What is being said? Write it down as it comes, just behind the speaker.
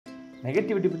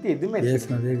Negativity பற்றி எதுவுமே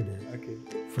பேசினதே கிடையாது. ஓகே.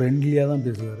 ஃப்ரெண்ட்லியாக தான்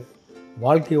பேசுவார்.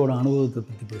 வாழ்க்கையோட அனுபவத்தை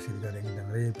பற்றி பேசியிருக்காரு, என்கிட்ட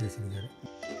நிறைய பேசியிருக்காரு.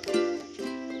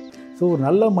 ஸோ ஒரு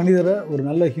நல்ல மனிதரை, ஒரு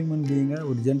நல்ல ஹியூமன் பீயிங்கை,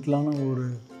 ஒரு ஜென்டிலான ஒரு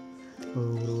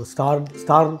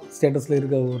ஸ்டார் ஸ்டேட்டஸில்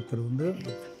இருக்க ஒருத்தர் வந்து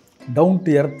டவுன்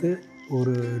டு எர்த்து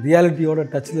ஒரு ரியாலிட்டியோட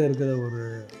டச்சில் இருக்கிற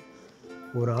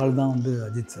ஒரு ஆள் தான் வந்து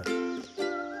அஜித் சார்.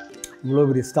 இவ்வளோ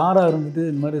பெரிய ஸ்டாராக இருந்துட்டு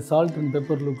இந்த மாதிரி சால்ட் அண்ட்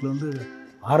பெப்பர் லுக்கில் வந்து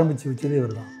ஆரம்பித்து வச்சதே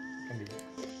இவர் தான்.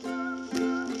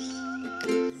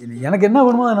 எனக்கு என்ன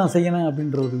வேணுமோ அதை நான் செய்யணும்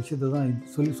அப்படின்ற ஒரு விஷயத்தை தான்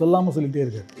சொல்லாமல் சொல்லிகிட்டே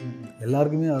இருக்கார்.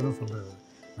 எல்லாருக்குமே அதான் சொல்கிறாரு.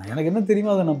 எனக்கு என்ன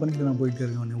தெரியுமோ அதை நான் பண்ணிட்டு நான் போயிட்டே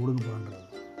இருக்கேன், நீ ஒடுங்க போகிறான்றது.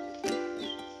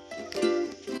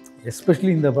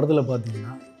 எஸ்பெஷலி இந்த படத்தில்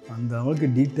பார்த்தீங்கன்னா அந்த அளவுக்கு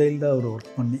டீட்டெயில்டாக அவர்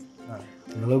ஒர்க் பண்ணி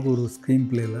அந்தளவுக்கு ஒரு ஸ்க்ரீன்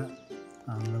பிளேயில்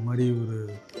அந்த மாதிரி ஒரு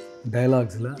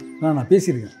டயலாக்ஸில் நான்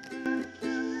பேசியிருக்கேன்.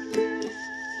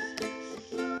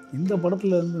 இந்த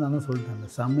படத்தில் வந்து நான் தான் சொல்லிட்டேன்,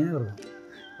 செம்மையாக இருக்கும்.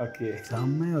 ஓகே,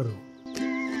 செம்மையாக இருக்கும்.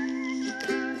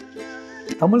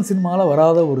 தமிழ் சினிமாவில்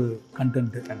வராத ஒரு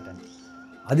கண்டென்ட்.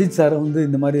 அஜித் சாரை வந்து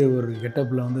இந்த மாதிரி ஒரு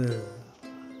கெட்டப்பில் வந்து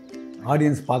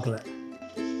ஆடியன்ஸ் பார்க்கல.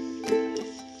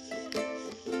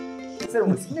 சார்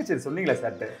உங்கள் சிக்னேச்சர் சொன்னீங்களா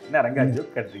சார்? என்ன ரங்கா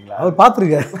ஜோக் கட்டுறீங்களா? அவர்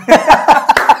பார்த்துருக்காரு.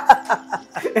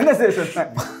 என்ன சார்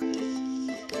சொன்னாங்க?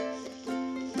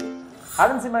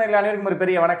 ஆதன் சினிமாக்கள் அனைவருக்கும் ஒரு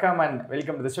பெரிய வணக்கம் and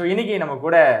welcome to the show. இன்னைக்கு நம்ம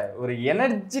கூட ஒரு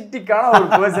எனர்ஜெட்டிக்கான ஒரு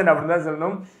பர்சன் அப்படின்னு தான்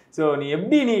சொல்லணும். ஸோ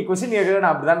நீ கொஸ்டின் கேட்குற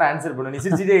நான் அப்படி தான் ஆன்சர் பண்ணுவேன். நீ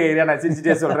சிரிச்சிட்டே கேட்குறியா, நான்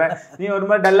சிரிச்சிட்டே சொல்கிறேன். நீ ஒரு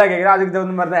மாதிரி டல்லாக கேட்குறா, அதுக்கு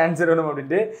தகுந்த மாதிரி தான் ஆன்சர் வேணும்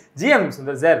அப்படின்ட்டு. ஜிஎம்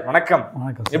சுந்தர் சார் வணக்கம்.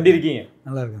 வணக்கம், எப்படி இருக்கீங்க?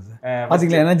 நல்லா இருக்கேன் சார்.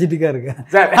 பார்த்தீங்களா, எனர்ஜெட்டிக்காக இருக்கேன்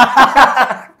சார்.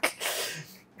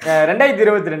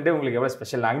 2022 உங்களுக்கு எவ்வளோ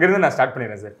ஸ்பெஷல்? அங்கேருந்து நான் ஸ்டார்ட்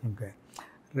பண்ணிடுறேன் சார். ஓகே,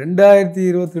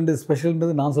 2022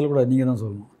 ஸ்பெஷல்ன்றது நான் சொல்லக்கூடாது, நீங்கள் தான்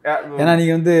சொல்லணும். ஏன்னா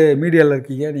நீங்கள் வந்து மீடியாவில்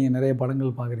இருக்கீங்க, நீங்கள் நிறைய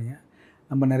படங்கள் பார்க்குறீங்க.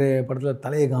 நம்ம நிறைய படத்தில்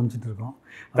தலையை காமிச்சிட்டு இருக்கோம்.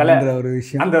 தலைங்கிற ஒரு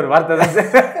விஷயம், அந்த ஒரு வார்த்தை தான்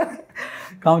சார்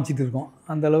காமிச்சிட்டு இருக்கோம்.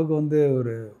 அந்த அளவுக்கு வந்து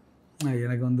ஒரு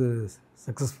எனக்கு வந்து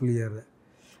சக்ஸஸ்ஃபுல் இயர்,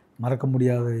 மறக்க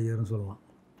முடியாத இயர்னு சொல்லலாம்.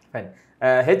 Fine.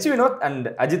 H Vinod and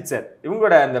Ajith sir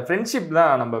இவங்களோட அந்த ஃப்ரெண்ட்ஷிப்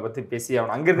தான் நம்ம பற்றி பேசி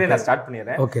ஆகணும். அங்கிருந்தே நான் ஸ்டார்ட்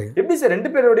பண்ணிடுறேன். ஓகே, எப்படி சார்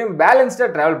ரெண்டு பேரோடையும் பேலன்ஸ்டாக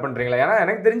ட்ராவல் பண்ணுறீங்களா? ஏன்னா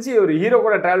எனக்கு தெரிஞ்சு ஒரு ஹீரோ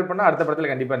கூட ட்ராவல் பண்ணால் அடுத்த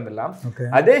படத்தில் கண்டிப்பாக இருந்துடலாம்.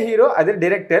 அதே ஹீரோ அதே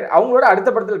டிரெக்டர் அவங்களோட அடுத்த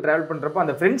படத்தில் ட்ராவல் பண்ணுறப்போ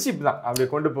அந்த ஃப்ரெண்ட்ஷிப் தான் அப்படி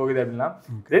கொண்டு போகுது அப்படின்னா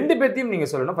ரெண்டு பேர்த்தையும்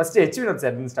நீங்கள் சொல்லணும். First H Vinod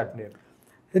sir start பண்ணிடுறேன்.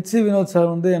 ஹெச் வினோத் சார்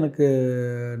வந்து எனக்கு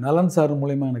நலன் சார்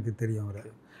மூலயமா எனக்கு தெரியும்.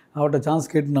 அவர்கிட்ட சான்ஸ்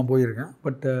கேட்டு நான் போயிருக்கேன்.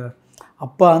 பட்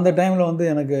அப்போ அந்த டைமில் வந்து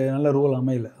எனக்கு நல்ல ரோல்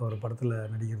அமையல அவர் படத்தில்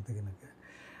நடிக்கிறதுக்கு. எனக்கு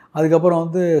அதுக்கப்புறம்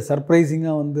வந்து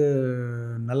சர்ப்ரைசிங்காக வந்து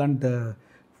நலன்ட்ட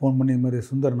ஃபோன் பண்ணி இந்த மாதிரி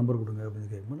சுந்தர் நம்பர் கொடுங்க அப்படின்னு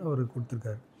கேட்கும்போது அவர்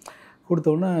கொடுத்துருக்காரு.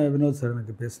 கொடுத்தோடனே வினோத் சார்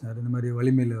எனக்கு பேசினார், இந்த மாதிரி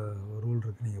வலிமையில் ஒரு ரோல்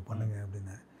இருக்குது, நீங்கள் பண்ணுங்கள்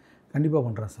அப்படின்னாரு. கண்டிப்பாக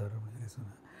பண்ணுறேன் சார் அப்படின்னு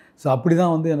சொன்னேன். ஸோ அப்படி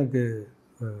தான் வந்து எனக்கு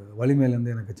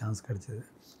வலிமையிலேருந்து எனக்கு சான்ஸ் கிடச்சிது.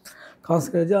 காசு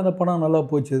கிடச்சி அந்த படம் நல்லா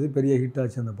போச்சு, அது பெரிய ஹிட்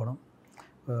ஆச்சு அந்த படம்.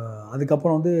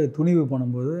 அதுக்கப்புறம் வந்து துணிவு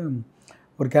பண்ணும்போது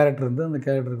ஒரு கேரக்டர் இருந்து அந்த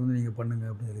கேரக்டருக்கு வந்து நீங்கள் பண்ணுங்க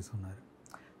அப்படின்னு சொல்லி சொன்னார்.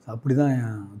 ஸோ அப்படி தான்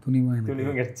துணிவும்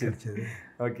எனக்கு கிடச்சிது.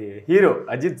 Okay, hero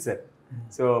Ajith sir.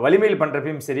 So வலிமையில்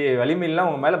பண்ணுறப்பையும் சரி, வலிமையிலாம்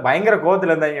உங்கள் மேலே பயங்கர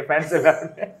கோவத்தில் இருந்தாங்க ஃபேன்ஸ்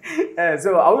எல்லாருமே. ஸோ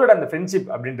அவரோட அந்த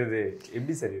ஃப்ரெண்ட்ஷிப் அப்படின்றது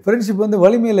எப்படி சார்? ஃப்ரெண்ட்ஷிப் வந்து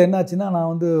வலிமையில் என்னாச்சுன்னா, நான்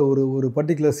வந்து ஒரு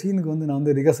பர்டிகுலர் சீனுக்கு வந்து நான்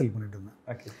வந்து ரிஹர்சல் பண்ணிட்டு இருந்தேன்.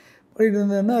 ஓகே, பண்ணிட்டு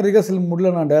இருந்தேன்னா ரிஹர்சல்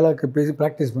முடியல, நான் டைலாக் பேசி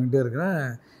ப்ராக்டிஸ் பண்ணிகிட்டே இருக்கிறேன்.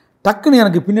 டக்குன்னு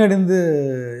எனக்கு பின்னாடி இருந்து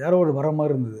யாரோ ஒரு வர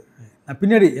மாதிரி இருந்தது.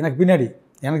 எனக்கு பின்னாடி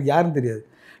எனக்கு யாருன்னு தெரியாது.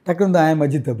 டக்குன்னு வந்து ஐ எம்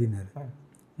அஜித் அப்படின்னாரு.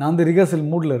 நான் வந்து ரிஹர்சல்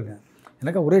மூடில் இருக்கேன்.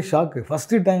 எனக்கு ஒரே ஷாக்கு.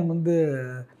 ஃபஸ்ட்டு டைம் வந்து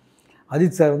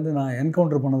அஜித் சார் வந்து நான்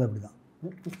என்கவுண்டர் பண்ணது அப்படி தான்.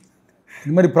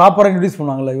 இந்த மாதிரி ப்ராப்பராக இன்ட்ரடியூஸ்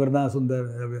பண்ணுவாங்கள்ல, இவர் தான் சுந்தர்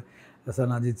சார்,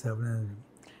 நான் அஜித் சார் அப்படின்னு.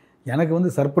 எனக்கு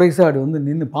வந்து சர்ப்ரைஸாக அப்படி வந்து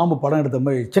நின்று பாம்பு படம் எடுத்த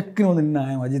மாதிரி செக்குன்னு வந்து நின்று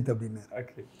ஐ எம் அஜித் அப்படின்னாரு.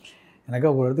 ஓகே, எனக்கு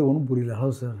ஒரு இடத்துக்கு ஒன்றும் புரியல.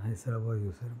 Hello sir, high sir, above you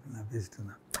sir நான் பேசிட்டு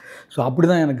இருந்தேன். ஸோ அப்படி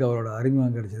தான் எனக்கு அவரோட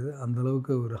அறிமுகம் கிடச்சிது.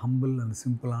 அந்தளவுக்கு ஒரு ஹம்பிள் அண்ட்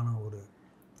சிம்பிளான ஒரு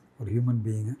ஹியூமன்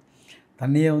பீயிங்கு.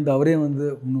 தன்னையே வந்து அவரே வந்து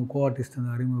இன்னும் கோ ஆர்டிஸ்ட்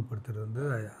வந்து அறிமுகப்படுத்துறது வந்து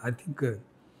ஐ திங்க்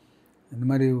இந்த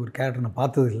மாதிரி ஒரு கேரக்டர் நான்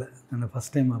பார்த்ததில்லை. நான்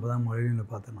ஃபஸ்ட் டைம் அப்போ தான் மொழியில்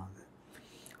பார்த்தேன். நான்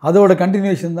அதோட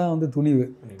கண்டினியூஷன் தான் வந்து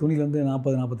துணியில் வந்து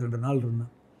 40-42 நாள்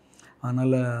இருந்தேன்.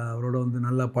 அதனால் அவரோட வந்து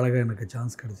நல்லா பழக எனக்கு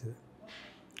சான்ஸ் கிடச்சிது.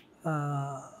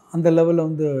 அந்த லெவலில்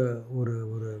வந்து ஒரு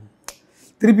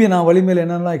திருப்பி நான் வலிமையில்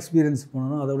என்னென்னலாம் எக்ஸ்பீரியன்ஸ்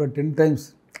பண்ணனோ அதோட 10 டைம்ஸ்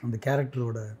அந்த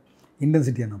கேரக்டரோட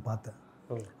இன்டென்சிட்டியை நான் பார்த்தேன்.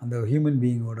 அந்த ஹியூமன்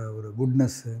பீயிங்கோட ஒரு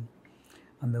குட்னஸ்ஸு,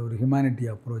 அந்த ஒரு ஹியூமனிட்டி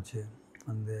அப்ரோச்சு,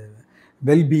 அந்த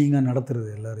வெல்பீயிங்காக நடத்துகிறது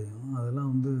எல்லாரையும், அதெல்லாம்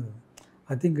வந்து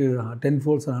ஐ திங்க் 10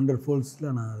 folds 100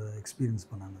 foldsல நான் அதை எக்ஸ்பீரியன்ஸ்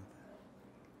பண்ணேன்.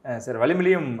 சார்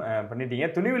வலிமையிலையும் பண்ணிட்டீங்க,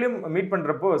 துணிவிலையும் மீட்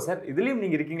பண்ணுறப்போ சார் இதுலேயும்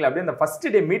நீங்கள் இருக்கீங்களா? அப்படியே அந்த ஃபஸ்ட்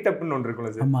டே மீட் அப்னு ஒன்று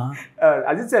இருக்குல்ல சார். ஆமாம்.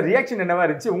 அஜித் சார் ரியாக்ஷன் என்னவா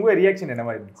இருந்துச்சு? உங்கள் ரியாக்ஷன்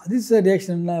என்னவா இருந்துச்சு? அஜித் சார்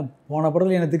ரியாக்ஷன் என்ன, போன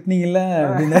படத்தில் என்னை திட்டினீங்கல்ல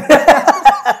அப்படின்னு.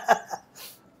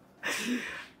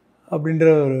 அப்படின்ற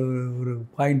ஒரு ஒரு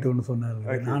பாயிண்ட் ஒன்று சொன்னார்.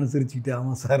 நானும் சிரிச்சுக்கிட்டு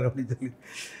ஆமாம் சார் அப்படின்னு சொல்லி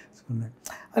சொன்னேன்.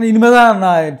 ஆனால் இனிமேல் தான்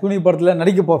நான் துணிவு படத்தில்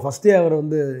நடிக்க ஃபஸ்ட்டே அவர்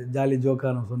வந்து ஜாலி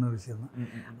ஜோக்காக நான் சொன்ன விஷயம் தான்.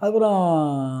 அதுக்கப்புறம்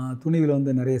துணிவில்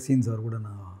வந்து நிறைய சீன்ஸ் அவர் கூட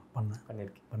நான்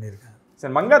பண்ணியிருக்கேன்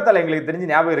சார். மங்காத்தால எங்களுக்கு தெரிஞ்சு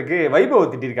ஞாபகம் இருக்கு, வைபவ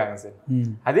திட்டிருக்காங்க சார்.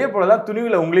 அதே போலதான்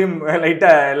துணிவுல உங்களையும்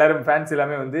லைட்டா எல்லாரும் ஃபேன்ஸ்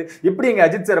எல்லாமே வந்து எப்படி எங்க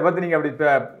அஜித் சாரை பார்த்து நீங்க அப்படி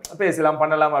பேசலாம்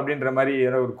பண்ணலாம் அப்படின்ற மாதிரி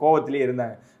ஒரு கோவத்திலே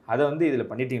இருந்தாங்க. அதை வந்து இதுல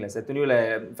பண்ணிட்டீங்களா சார்? துணிவுல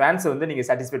ஃபேன்ஸை வந்து நீங்க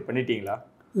சாட்டிஸ்ஃபை பண்ணிட்டீங்களா?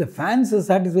 இல்லை, ஃபேன்ஸை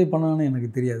சாட்டிஸ்ஃபை பண்ணணும்னு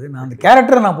எனக்கு தெரியாது. நான் அந்த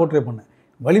கேரக்டரை நான் போர்ட்ரே பண்ணேன்.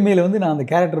 வலிமையில் வந்து நான் அந்த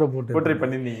கேரக்டரை போர்ட்ரே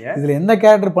பண்ணியிருந்தீங்க. இதில் என்ன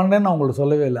கேரக்டர் பண்ணுறேன்னு நான் உங்களுக்கு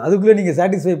சொல்லவே இல்லை. அதுக்குள்ளே நீங்கள்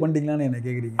சாட்டிஸ்ஃபை பண்ணிட்டீங்களான்னு என்ன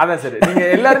கேட்குறீங்க? அதான் சார்,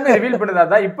 நீங்கள் எல்லாருமே ரிவீல் பண்ணதா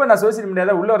தான். இப்போ நான் சோசியல்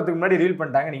மீடியாவில் உள்ள வரதுக்கு முன்னாடி ரிவீல்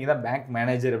பண்ணிட்டாங்க நீங்கள் தான் பேங்க்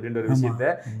மேனேஜர் அப்படின்ற ஒரு விஷயத்தை.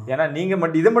 ஏன்னா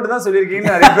நீங்கள் இதை மட்டும் தான்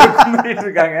சொல்லியிருக்கீங்கன்னு நிறைய பேர் பண்ணிட்டு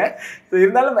இருக்காங்க. ஸோ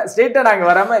இருந்தாலும் ஸ்ட்ரெயிட்டாக நாங்கள்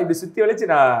வராமல் இப்படி சுற்றி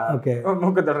வளைச்சு நான்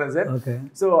மூக்க தொடர்றேன் சார்.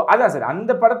 ஸோ அதான் சார்,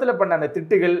 அந்த படத்தில் பண்ண அந்த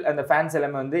திட்டுகள், அந்த ஃபேன்ஸ்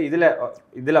எல்லாமே வந்து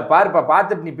இதில் பாருப்பா,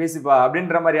 பார்த்துட்டு நீ பேசுப்பா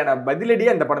அப்படின்ற மாதிரியான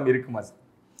பதிலடியாக இந்த படம் இருக்குமா சார்?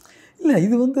 இல்லை,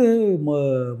 இது வந்து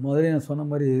முதல்ல நான் சொன்ன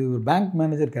மாதிரி ஒரு பேங்க்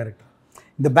மேனேஜர் கேரக்டர்.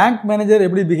 இந்த பேங்க் மேனேஜர்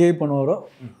எப்படி பிஹேவ் பண்ணுவாரோ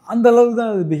அந்த அளவுக்கு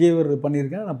தான் அது பிஹேவியர்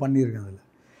பண்ணியிருக்கேன், நான் பண்ணியிருக்கேன் அதில்.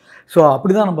 ஸோ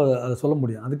அப்படி தான் நம்ம அதை சொல்ல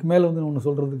முடியும். அதுக்கு மேலே வந்து ஒன்று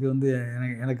சொல்கிறதுக்கு வந்து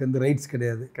எனக்கு வந்து ரைட்ஸ்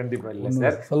கிடையாது. கண்டிப்பாக இல்லை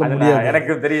சார், சொல்ல முடியாது.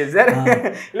 எனக்கு தெரியும் சார்.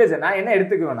 இல்லை சார், நான் என்ன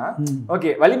எடுத்துக்குவேன்னா,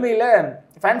 ஓகே வலிமையில்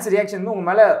ஃபேன்ஸ் ரியாக்ஷன் வந்து உங்க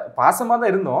மேல பாசமா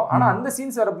தான் இருந்தோம். ஆனா அந்த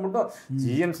சீன்ஸ் வரப்ப மட்டும்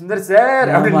ஜிஎம் சுந்தர் சார்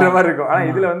அப்படின்ற மாதிரி இருக்கும். ஆனா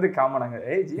இதுல வந்து காமனாங்க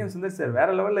ஜிஎம் சுந்தர் சார் வேற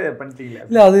லெவல்ல பண்ணிட்டீங்களா?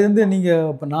 இல்லை, அது வந்து நீங்கள்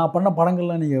இப்போ நான் பண்ண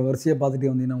படங்கள்லாம் நீங்கள் வரிசையாக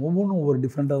பார்த்துட்டே வந்தீங்கன்னா ஒவ்வொன்றும் ஒவ்வொரு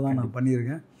டிஃப்ரெண்ட்டாக தான் நான்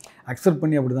பண்ணியிருக்கேன். அக்செப்ட்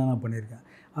பண்ணி அப்படி தான் நான் பண்ணியிருக்கேன்.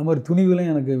 அது மாதிரி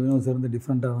துணிவுலையும் எனக்கு வினோத் சார் வந்து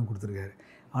டிஃப்ரெண்ட்டாக தான் கொடுத்துருக்காரு.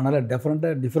 அதனால்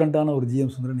டிஃப்ரெண்ட்டான ஒரு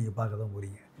ஜிஎம் சுந்தரை நீங்கள் பார்க்க தான்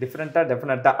போகிறீங்க.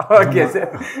 டெஃபினட்டாக ஓகே சார்,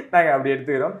 நாங்கள் அப்படி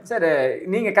எடுத்துக்கிறோம் சார்.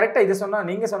 நீங்கள் கரெக்டாக இதை சொன்னால்,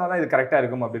 நீங்கள் சொன்னால் தான் இது கரெக்டாக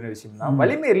இருக்கும் அப்படின்னு விஷயம் தான்.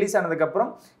 வலிமை ரிலீஸ் ஆனதுக்கப்புறம்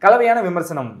கலவையான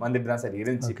விமர்சனம் வந்துட்டு தான் சார்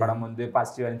இருந்துச்சு. படம் வந்து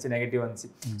பாசிட்டிவ் இருந்துச்சு, நெகட்டிவ் வந்துச்சு.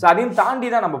 ஸோ அதையும் தாண்டி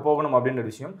தான் நம்ம போகணும் அப்படின்ற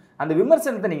விஷயம். அந்த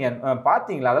விமர்சனத்தை நீங்கள்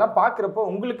பார்த்தீங்களா? அதெல்லாம் பார்க்குறப்போ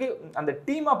உங்களுக்கு அந்த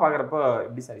டீமாக பார்க்குறப்போ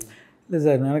எப்படி சார்? இல்லை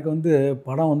சார், எனக்கு வந்து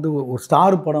படம் வந்து ஒரு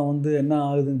ஸ்டார் படம் வந்து என்ன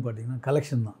ஆகுதுன்னு பார்த்தீங்கன்னா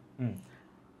கலெக்ஷன் தான்.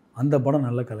 அந்த படம்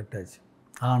நல்லா கலெக்ட் ஆச்சு.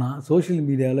 ஆனால் சோஷியல்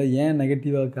மீடியாவில் ஏன்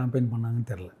நெகட்டிவாக கேம்பெயின் பண்ணாங்கன்னு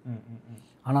தெரில.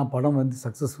 ஆனால் படம் வந்து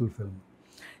சக்ஸஸ்ஃபுல் ஃபில்ம்.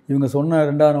 இவங்க சொன்ன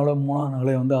 2ஆவது நாளோ 3ஆவது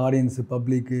நாளே வந்து ஆடியன்ஸு,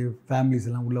 பப்ளிக்கு, ஃபேமிலிஸ்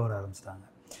எல்லாம் உள்ளே வர ஆரம்பிச்சிட்டாங்க.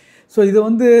 ஸோ இதை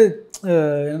வந்து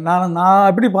நான்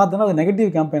எப்படி பார்த்தேன்னா அது நெகட்டிவ்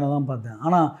கேம்பெயினாக தான் பார்த்தேன்.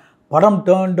 ஆனால் படம்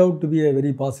turned out to be a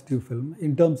very positive film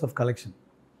in terms of collection.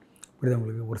 புரியுது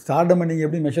உங்களுக்கு? ஒரு ஸ்டார்டம் நீங்கள்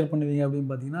எப்படி மெஷர் பண்ணுவீங்க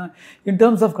அப்படின்னு பார்த்தீங்கன்னா இன்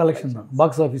டேர்ம்ஸ் ஆஃப் கலெக்ஷன் தான்,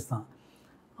 பாக்ஸ் ஆஃபீஸ் தான்.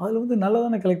 அதில் வந்து நல்லா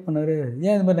தானே கலெக்ட் பண்ணார்.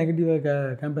 ஏன் இந்த மாதிரி நெகட்டிவாக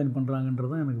கேம்பெயின் பண்ணுறாங்கன்றது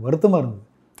தான் எனக்கு வருத்தமாக இருந்தது.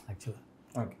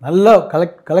 ஆக்சுவலாக நல்லா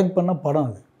கலெக்ட் பண்ண படம்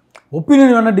அது.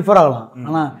 ஒப்பீனியன் வேணால் டிஃபர் ஆகலாம்,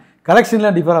 ஆனால்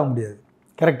கலெக்ஷன்லாம் டிஃபர் ஆக முடியாது.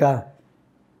 கரெக்டாக?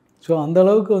 ஸோ அந்த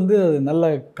அளவுக்கு வந்து அது நல்லா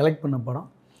கலெக்ட் பண்ண படம்.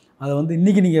 அதை வந்து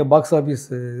இன்றைக்கி நீங்கள் பாக்ஸ் ஆஃபீஸ்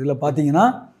இதில் பார்த்தீங்கன்னா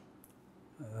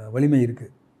வலிமை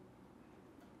இருக்குது.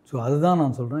 ஸோ அதுதான்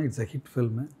நான் சொல்கிறேன், இட்ஸ் அ ஹிட்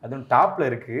ஃபில்மு. அதுவும்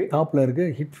டாப்பில்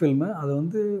இருக்குது ஹிட் ஃபில்மு. அதை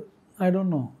வந்து ஐ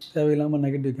டோன்ட் நோ தேவையில்லாமல்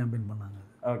நெகட்டிவ் கேம்பெயின் பண்ணாங்க.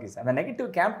 ஓகே சார், அந்த நெகட்டிவ்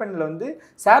கேம்பெயினில் வந்து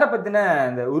சாரை பற்றின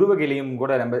அந்த உருவகளையும்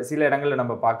கூட நம்ம சில இடங்களில்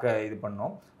நம்ம பார்க்க இது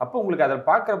பண்ணோம். அப்போ உங்களுக்கு அதை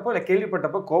பார்க்குறப்போ இல்லை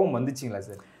கேள்விப்பட்டப்போ கோவம் வந்துச்சிங்களா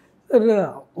சார்?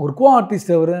 ஒரு கோ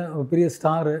ஆர்டிஸ்ட் அவர் பெரிய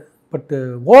ஸ்டாரு, பட்டு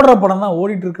ஓடுற படம் தான்,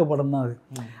 ஓடிட்டு இருக்க படம் தான் அது.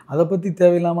 அதை பற்றி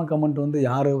தேவையில்லாமல் கமெண்ட் வந்து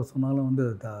யார் சொன்னாலும் வந்து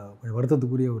கொஞ்சம்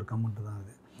வருத்தத்துக்குரிய ஒரு கமெண்ட் தான்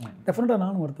அது. டெஃபினட்டாக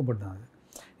நானும் வருத்தப்பட்டேன் அது.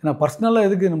 ஏன்னா பர்சனலாக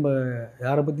எதுக்கு நம்ம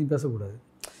யாரை பற்றியும் பேசக்கூடாது.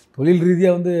 தொழில்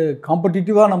ரீதியாக வந்து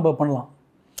காம்படிட்டிவாக நம்ம பண்ணலாம்,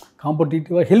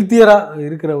 காம்படிட்டிவாக ஹெல்த்தியராக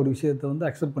இருக்கிற ஒரு விஷயத்தை வந்து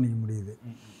அக்செப்ட் பண்ணிக்க முடியுது.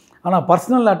 ஆனால்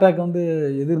பர்சனல் அட்டாக் வந்து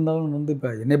எது இருந்தாலும் வந்து இப்போ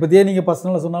என்னை பற்றியே நீங்கள்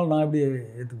பர்சனலாக சொன்னாலும் நான் எப்படி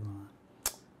ஏற்றுக்குவேன்?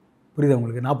 புரியுது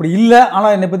உங்களுக்கு? நான் அப்படி இல்லை,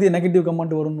 ஆனால் என்னை பற்றி நெகட்டிவ்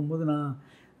கமெண்ட் வரும்னும் போது நான்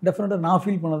டெஃபினட்டாக நான்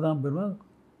ஃபீல் பண்ண தான் போயிடுவேன்.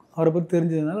 அவரை பற்றி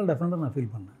தெரிஞ்சதுனால டெஃபினட்டாக நான்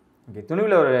ஃபீல் பண்ணேன். ஓகே,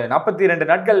 துணிவில் ஒரு 42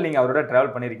 நாட்கள் நீங்கள் அவரோட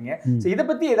ட்ராவல் பண்ணியிருக்கீங்க. ஸோ இதை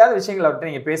பற்றி ஏதாவது விஷயங்கள் அவர்கிட்ட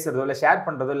நீங்கள் பேசுகிறதோ இல்லை ஷேர்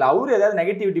பண்ணுறதோ இல்லை அவர் ஏதாவது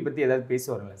நெகட்டிவிட்டி பற்றி ஏதாவது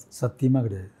பேசுவாருங்களா? சத்தியமாக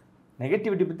கிடையாது.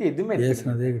 நெகட்டிவிட்டி பற்றி எதுவுமே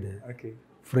பேசினதே கிடையாது. ஓகே,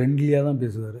 ஃப்ரெண்ட்லியாக தான்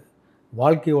பேசுவார்.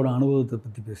 வாழ்க்கையோட அனுபவத்தை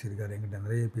பற்றி பேசியிருக்காரு, என்கிட்ட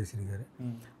நிறைய பேசியிருக்காரு.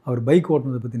 அவர் பைக்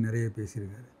ஓட்டினதை பற்றி நிறைய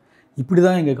பேசியிருக்காரு. இப்படி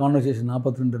தான் எங்கள் கான்வர்சேஷன்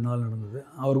 42 நாள் நடந்தது.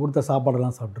 அவர் கொடுத்த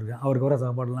சாப்பாடெல்லாம் சாப்பிட்ருக்கேன். அவருக்கு வர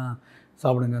சாப்பாடெல்லாம்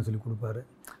சாப்பிடுங்கன்னு சொல்லி கொடுப்பாரு.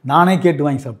 நானே கேட்டு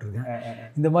வாங்கி சாப்பிட்ருக்கேன்.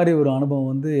 இந்த மாதிரி ஒரு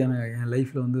அனுபவம் வந்து என்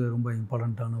லைஃப்பில் வந்து ரொம்ப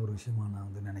இம்பார்ட்டண்ட்டான ஒரு விஷயமா நான்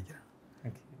வந்து நினைக்கிறேன்.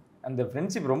 அந்த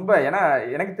ஃப்ரெண்ட்ஷிப் ரொம்ப, ஏன்னா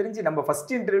எனக்கு தெரிஞ்சு நம்ம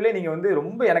ஃபர்ஸ்ட் இன்டர்வியூலே நீங்கள் வந்து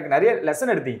ரொம்ப எனக்கு நிறைய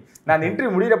லெசன் எடுத்தீங்க. நான் அந்த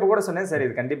இன்டர்வியூ முடிகிறப்ப கூட சொன்னேன், சார்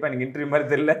இது கண்டிப்பாக எனக்கு இன்டர்வியூ மாதிரி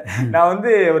தெரியல, நான்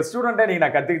வந்து ஒரு ஸ்டூடெண்ட்டாக நீங்கள்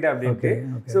நான் கற்றுக்கிட்டேன் அப்படின்ட்டு.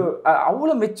 ஸோ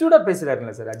அவ்வளோ மெச்சூர்டாக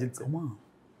பேசுகிறாருங்களா சார் அஜித் சார்? ஆமாம்,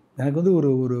 எனக்கு வந்து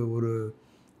ஒரு ஒரு ஒரு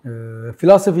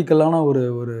ஃபிலாசபிக்கலான ஒரு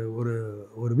ஒரு ஒரு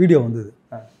ஒரு வீடியோ வந்தது.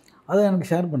 அதை எனக்கு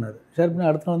ஷேர் பண்ணி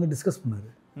அடுத்த நாள் வந்து டிஸ்கஸ் பண்ணார்.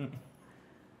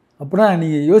 அப்படின்னா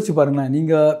நீங்கள் யோசிச்சு பாருங்களேன்.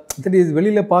 நீங்கள் இது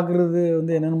வெளியில் பார்க்குறது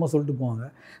வந்து என்னென்னமோ சொல்லிட்டு போவாங்க.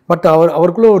 பட்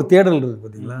அவருக்குள்ளே ஒரு தேடல் இருக்குது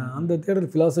பார்த்தீங்களா? அந்த தேடல்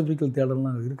ஃபிலாசபிக்கல்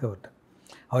தேடல்லாம் இருக்குது அவர்கிட்ட.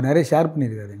 அவர் நிறைய ஷேர்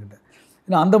பண்ணியிருக்காரு என்கிட்ட.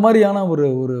 ஏன்னா அந்த மாதிரியான ஒரு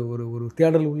ஒரு ஒரு ஒரு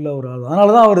தேடல் உள்ள ஒரு ஆள். அதனால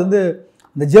தான் அவர் வந்து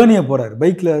அந்த ஜேர்னியை போகிறார்.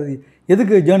 பைக்கில்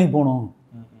எதுக்கு ஜேர்னி போகணும்,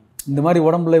 இந்த மாதிரி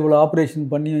உடம்புல இவ்வளோ ஆப்ரேஷன்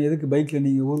பண்ணி எதுக்கு பைக்கில்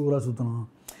நீங்கள் ஊர் ஊராக சுற்றணும்,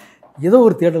 ஏதோ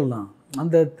ஒரு தேடல் தான்.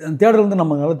 அந்த தேடல் வந்து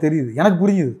நமக்கு நல்லா தெரியுது, எனக்கு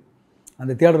புரியுது.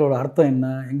 அந்த தேடலோட அர்த்தம் என்ன,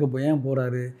 எங்கே போய் ஏன்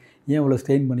போகிறாரு, ஏன் இவ்வளோ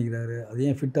ஸ்ட்ரெயின் பண்ணிக்கிறாரு, அதை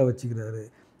ஏன் ஃபிட்டாக வச்சுக்கிறாரு,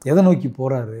 எதை நோக்கி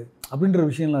போகிறாரு அப்படின்ற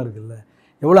விஷயம்லாம் இருக்குல்ல.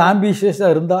 எவ்வளோ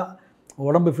ஆம்பிஷியஸாக இருந்தால்,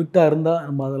 உடம்பு ஃபிட்டாக இருந்தால்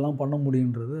நம்ம அதெல்லாம் பண்ண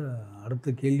முடியுன்றது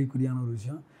அடுத்த கேள்விக்குறியான ஒரு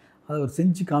விஷயம். அதை அவர்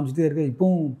செஞ்சு காமிச்சிட்டே இருக்கார்.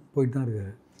 இப்போவும் போயிட்டு தான்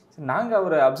இருக்காரு. நாங்கள்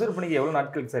அவரை அப்சர்வ் பண்ணிக்க எவ்வளோ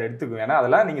நாட்களுக்கு சார் எடுத்துக்குவோம்? ஏன்னா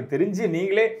அதெல்லாம் நீங்கள் தெரிஞ்சு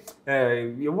நீங்களே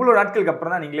எவ்வளோ நாட்களுக்கு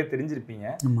அப்புறம் தான் நீங்களே தெரிஞ்சிருப்பீங்க.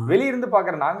 வெளியிருந்து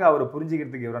பார்க்குற நாங்கள் அவரை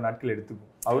புரிஞ்சுக்கிறதுக்கு எவ்வளோ நாட்கள்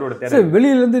எடுத்துக்குவோம் அவரோட தேவை?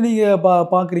 வெளியிலேருந்து நீங்கள்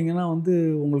பார்க்குறீங்கன்னா வந்து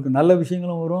உங்களுக்கு நல்ல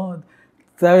விஷயங்களும் வரும்,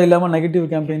 தேவையில்லாமல் நெகட்டிவ்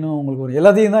கேம்பெயினும் உங்களுக்கு வரும்.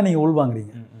 எல்லாத்தையும் தான் நீங்கள்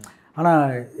உள்வாங்குறீங்க.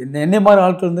 ஆனால் என்னை மாதிரி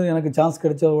ஆட்கள் வந்து எனக்கு சான்ஸ்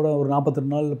கிடைச்சா கூட ஒரு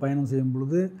 42 நாள் பயணம் செய்யும்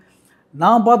பொழுது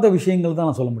நான் பார்த்த விஷயங்கள் தான்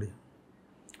நான் சொல்ல முடியும்.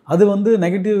 அது வந்து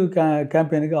நெகட்டிவ்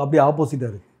கேம்பெயினுக்கு அப்படியே ஆப்போசிட்டாக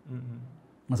இருக்குது.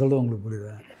 நான் சொல்கிறது உங்களுக்கு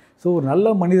புரியுதா? ஸோ ஒரு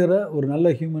நல்ல மனிதரை, ஒரு நல்ல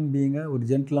ஹியூமன் பீயிங்கை, ஒரு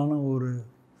ஜென்டிலான ஒரு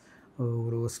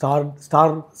ஒரு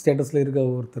ஸ்டார் ஸ்டேட்டஸில் இருக்க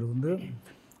ஒருத்தர் வந்து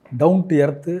டவுன் டு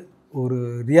எர்த்து ஒரு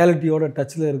ரியாலிட்டியோட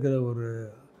டச்சில் இருக்கிற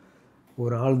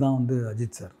ஒரு ஆள் தான் வந்து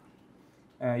அஜித் சார்.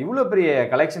 இவ்வளோ பெரிய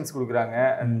கலெக்ஷன்ஸ் கொடுக்குறாங்க,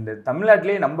 அண்ட்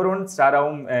தமிழ்நாட்டிலே நம்பர் 1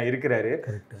 ஸ்டாராகவும் இருக்கிறாரு.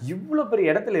 இவ்வளோ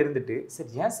பெரிய இடத்துல இருந்துட்டு சார்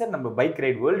ஏன் சார் நம்ம பைக்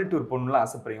ரைட் வேர்ல்டு டூர் போகணும்லாம்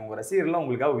ஆசைப்படுறீங்க? உங்கள் ரசிகர்லாம்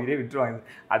உங்களுக்காக உயிரே விட்டுருவாங்க.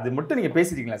 அது மட்டும் நீங்கள்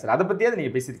பேசியிருக்கீங்களா சார்? அதை பற்றியாவது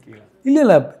நீங்கள் பேசியிருக்கீங்களா?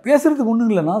 இல்லை பேசுகிறதுக்கு ஒன்றும்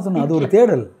இல்லை. நான் சொன்னேன் அது ஒரு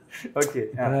தேடல். ஓகே.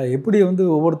 எப்படி வந்து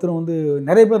ஒவ்வொருத்தரும் வந்து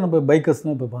நிறைய பேர் நம்ம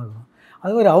பைக்கர்ஸ்னால் இப்போ பார்க்குறோம்.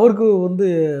 அது மாதிரி அவருக்கு வந்து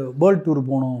வேர்ல்டு டூர்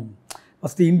போகணும்,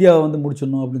 ஃபஸ்ட்டு இந்தியாவை வந்து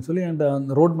முடிச்சிடணும் அப்படின்னு சொல்லி என்கிட்ட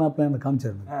அந்த ரோட் மேப்லாம் எனக்கு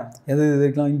காமிச்சாருங்க. எது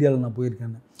இதுக்கெலாம் இந்தியாவில் நான்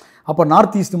போயிருக்கேன்னு. அப்போ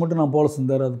நார்த் ஈஸ்ட்டு மட்டும் நான் போல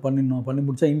சுந்தர், அது பண்ணி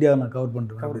முடிச்சா இந்தியாவை நான் கவர்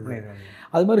பண்ணுறேன்.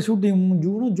 அது மாதிரி ஷூட்டிங்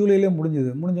ஜூலையிலே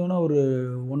முடிஞ்சோன்னா ஒரு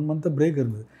 1 மந்த்து பிரேக்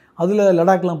இருந்தது. அதில்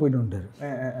லடாக்லாம் போயிட்டு வந்துட்டார்.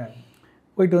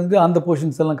 போயிட்டு வந்து அந்த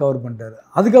போர்ஷன்ஸ் எல்லாம் கவர் பண்ணிட்டார்.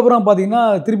 அதுக்கப்புறம் பார்த்தீங்கன்னா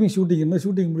திருப்பி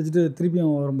ஷூட்டிங் முடிச்சுட்டு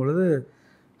திருப்பியும் வரும்பொழுது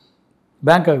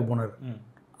பேங்காக் போனார்.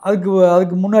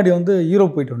 அதுக்கு முன்னாடி வந்து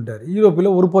யூரோப் போயிட்டு வந்துட்டார்.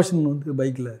 யூரோப்பில் ஒரு போர்ஷன் வந்து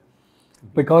பைக்கில்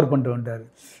போய் கவர் பண்ணிட்டு வந்துட்டார்.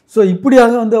 ஸோ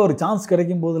இப்படியாக வந்து அவர் சான்ஸ்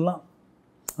கிடைக்கும் போதெல்லாம்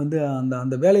வந்து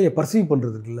அந்த வேலையை பர்சீவ்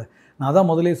பண்ணுறது இருக்குல்ல. நான் தான்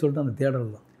முதலே சொல்லிட்டு அந்த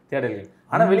தேடல்.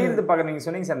 ஆனால் வெளியிருந்து பார்க்க நீங்கள்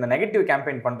சொன்னீங்க சார் அந்த நெகட்டிவ்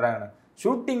கேம்பெயின் பண்ணுறாங்கன்னு.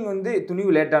 ஷூட்டிங் வந்து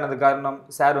துணிவு லேட் ஆனது காரணம்,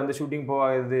 சார் வந்து ஷூட்டிங்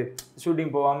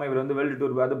போகாமல் இவர் வந்து வேர்ல்டு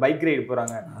டூர், அது பைக் ரைடு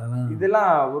போகிறாங்க,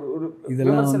 இதெல்லாம்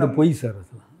இதெல்லாம் பொய் சார்.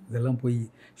 இதெல்லாம் பொய்.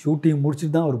 ஷூட்டிங்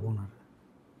முடிச்சுட்டு தான் அவர் போனார்.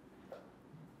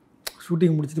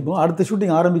 ஷூட்டிங் முடிச்சுட்டு போவோம், அடுத்த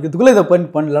ஷூட்டிங் ஆரம்பிக்கிறதுக்குள்ளே இதை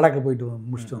பண்ணி லடாக்கை போயிட்டு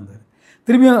முடிச்சுட்டு வந்தார்.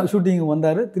 திருப்பியும் ஷூட்டிங்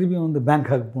வந்தார், திருப்பியும் வந்து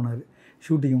பேங்காக் போனார்,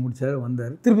 ஷூட்டிங்கை முடித்தார்,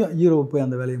 வந்தார், திருப்பியும் யூரோப் போய்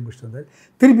அந்த வேலையை முடிச்சுட்டு வந்தார்.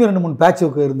 திருப்பியும் 2-3 பேட்ச்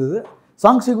ஒர்க் இருந்தது,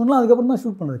 சாங் சீக்வன்ஸ்லாம் அதுக்கப்புறம் தான்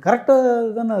ஷூட் பண்ணது. கரெக்டாக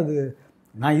தானே அது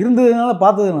நான் இருந்ததுனால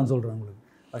பார்த்ததை நான் சொல்கிறேன் உங்களுக்கு.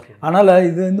 ஓகே. அதனால்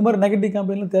இந்த மாதிரி நெகட்டிவ்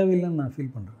கேம்பெயின்லாம் தேவையில்லைன்னு நான்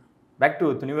ஃபீல் பண்ணுறேன். பேக் டு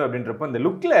துணிவு அப்படின்றப்போ இந்த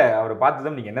லுக்கில் அவரை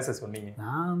பார்த்ததும் நீங்கள் என்ன சார் சொன்னீங்க?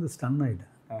 நான் வந்து ஸ்டன்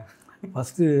ஆகிட்டேன்.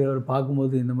 ஃபஸ்ட்டு அவர்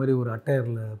பார்க்கும்போது இந்த மாதிரி ஒரு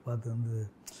அட்டையரில் பார்த்து வந்து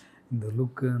இந்த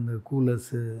லுக்கு, அந்த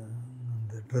கூலர்ஸு,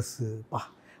 அந்த ட்ரெஸ்ஸு,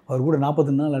 அவர் கூட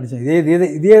 42 நாள் அடித்தேன்.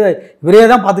 இவரே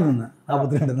தான் பார்த்துட்டு இருந்தேன்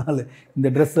 42 நாள். இந்த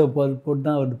ட்ரெஸ்ஸை போட்டு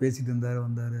தான் அவர்கிட்ட பேசிகிட்டு இருந்தார்,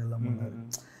 வந்தார், எல்லாம் பண்ணார்.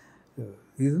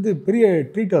 இது வந்து பெரிய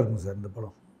ட்ரீட்டாக இருக்கும் சார் இந்த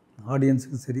படம்.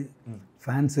 ஆடியன்ஸுக்கும் சரி,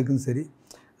 ஃபேன்ஸுக்கும் சரி,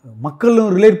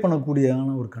 மக்களும் ரிலேட்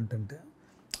பண்ணக்கூடியான ஒரு கண்டென்ட்டு.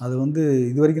 அது வந்து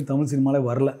இது வரைக்கும் தமிழ் சினிமாவில்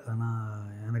வரல. ஆனால்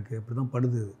எனக்கு இப்படி தான்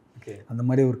படுது. அந்த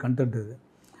மாதிரி ஒரு கண்டென்ட்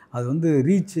அது வந்து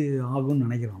ரீச் ஆகும்னு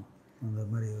நினைக்கிறோம். அந்த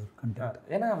மாதிரி ஒரு கண்டென்ட்.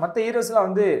 ஏன்னா மற்ற ஹீரோஸ்லாம்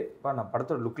வந்து நான்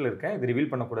படத்தோட லுக்கில் இருக்கேன், இது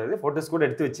ரிவீல் பண்ணக்கூடாது, ஃபோட்டோஸ் கூட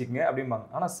எடுத்து வச்சுக்கங்க அப்படிம்பாங்க.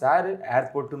 ஆனால் சார்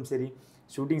ஏர்போர்ட்டும் சரி,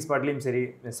 ஷூட்டிங் ஸ்பாட்லேயும் சரி,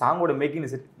 சாங்கோட மேக்கிங்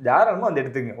சரி, யாராலும் அந்த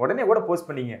எடுத்துங்க, உடனே கூட போஸ்ட்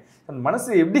பண்ணிங்க. அந்த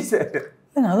மனசு எப்படி சார்?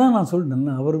 அதான் நான்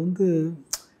சொல்லிட்டேன்ல, அவர் வந்து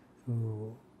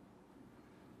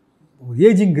ஒரு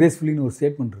ஏஜிங் கிரேஸ்ஃபுல்லின்னு ஒரு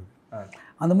ஸ்டேட்மெண்ட் இருக்குது.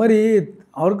 அந்த மாதிரி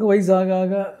அவருக்கு வயசாக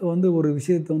ஆக வந்து ஒரு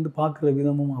விஷயத்தை வந்து பார்க்குற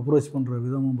விதமும் அப்ரோச் பண்ணுற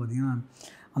விதமும் பார்த்திங்கன்னா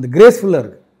அந்த கிரேஸ்ஃபுல்லாக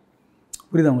இருக்குது.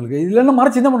 புரியுதா உங்களுக்கு? இல்லைன்னா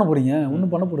மறைச்சி என்ன பண்ண போகிறீங்க?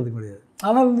 ஒன்றும் பண்ண போகிறதுக்கு கிடையாது.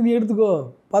 ஆனால் வந்து நீ எடுத்துக்கோ,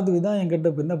 பார்த்துக்கு தான்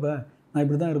என்கிட்ட இப்போ என்னப்பா நான்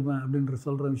இப்படி தான் இருப்பேன் அப்படின்ற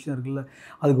சொல்கிற விஷயம் இருக்குல்ல,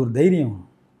 அதுக்கு ஒரு தைரியம்.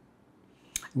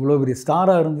 இவ்வளோ பெரிய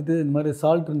ஸ்டாராக இருந்துட்டு இந்த மாதிரி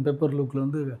சால்ட் அண்ட் பெப்பர் லுக்கில்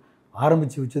வந்து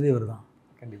ஆரம்பித்து வச்சதே இவர் தான்.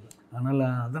 கண்டிப்பாக. அதனால்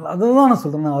அதை தான் நான்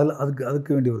சொல்கிறேன்.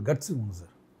 அதுக்கு வேண்டிய ஒரு கட்ஸு வேணும்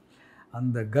சார்.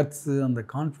 அந்த கட்ஸு, அந்த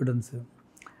கான்ஃபிடென்ஸு,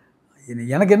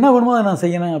 எனக்கு என்ன வேணுமோ அதை நான்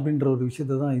செய்யணும் அப்படின்ற ஒரு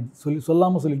விஷயத்தை தான்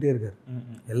சொல்லாமல் சொல்லிகிட்டே இருக்கார்.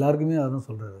 எல்லாருக்குமே அதை தான்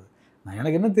சொல்கிறாரு. நான்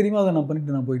எனக்கு என்ன தெரியுமோ அதை நான்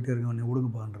பண்ணிவிட்டு நான் போயிட்டே இருக்கேன், நீ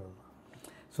ஒடுங்கப்பான்றது தான்.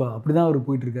 ஸோ அப்படி தான் அவர்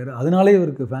போயிட்டுருக்காரு. அதனாலே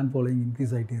இவருக்கு ஃபேன் ஃபாலோயிங்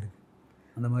இன்க்ரீஸ் ஆகிட்டே இருக்குது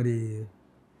அந்த மாதிரி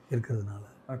இருக்கிறதுனால.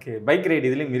 ஓகே, பைக் ரைடு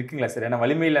இதுலயும் இருக்குங்களா சார்? ஏன்னா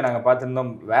வலிமையில நாங்க பார்த்திருந்தோம்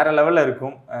வேற லெவல்ல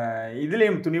இருக்கும்.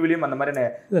 இதுலயும் துணிவிலையும் அந்த மாதிரி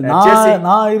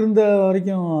நான் இருந்த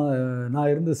வரைக்கும்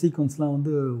நான் இருந்த சீக்வன்ஸ்லாம்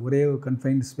வந்து ஒரே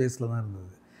கன்ஃபைன்டு ஸ்பேஸில் தான்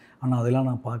இருந்தது. ஆனால் அதெல்லாம்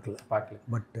நான் பார்க்கல.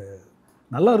 பட்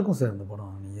நல்லா இருக்கும் சார் இந்த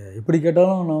படம். நீங்கள் எப்படி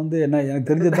கேட்டாலும் நான் வந்து எனக்கு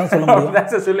தெரிஞ்சது தான் சொல்ல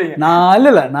முடியும். சொல்லுங்க. நான்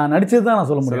இல்லை நான் நடிச்சது தான் நான்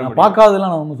சொல்ல முடியும். நான்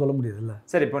பார்க்காதெல்லாம் நான் ஒன்றும் சொல்ல முடியாது. இல்லை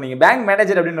சார், இப்போ நீங்கள் பேங்க்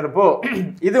மேனேஜர் அப்படின்றப்போ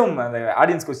இதுவும் அந்த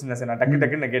ஆடியன்ஸ் கொஸ்டின் தான் சார். நான்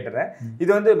டக்குன்னு கேட்டுறேன். இது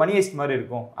வந்து மணி ஹெய்ஸ்ட் மாதிரி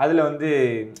இருக்கும். அதில் வந்து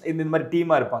இந்த மாதிரி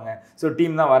டீமாக இருப்பாங்க. ஸோ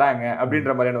டீம் தான் வராங்க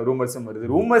அப்படின்ற மாதிரியான ரூமர்ஸும் வருது.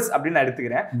 ரூமர்ஸ் அப்படின்னு நான்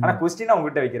எடுத்துக்கிறேன். ஆனால் கொஸ்டினாக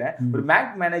உங்ககிட்ட வைக்கிறேன். ஒரு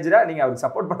பேங்க் மேனேஜராக நீங்கள் அவருக்கு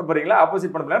சப்போர்ட் பண்ண போறீங்களா,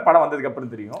 ஆப்போசிட் பண்ண போறீங்களா? படம் வந்ததுக்கு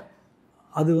அப்புறம் தெரியும்.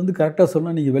 அது வந்து கரெக்டாக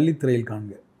சொன்னால் நீங்கள் வெள்ளித்திரையில்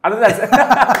காண்க. அதுதான் சார்.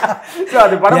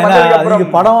 அது படம்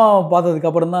பார்த்ததுக்கு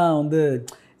அப்புறம் தான் வந்து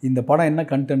இந்த படம் என்ன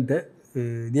கண்டென்ட்டு,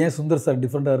 ஏன் சுந்தர் சார்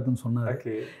டிஃப்ரெண்டாக இருக்குன்னு சொன்னார்.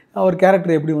 அவர்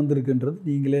கேரக்டர் எப்படி வந்திருக்குன்றது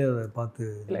நீங்களே அதை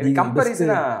பார்த்து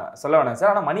கம்பேரிசனாக சொல்ல வேணாம்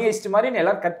சார். ஆனால் மணி ஹெய்ஸ்ட் மாதிரி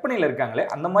எல்லாரும் கற்பனையில் இருக்காங்களே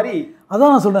அந்த மாதிரி.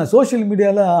 அதான் நான் சொல்கிறேன், சோஷியல்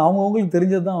மீடியாவில் அவங்கவுங்களுக்கு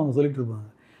தெரிஞ்சது தான் அவங்க சொல்லிட்டு இருப்பாங்க.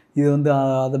 இது வந்து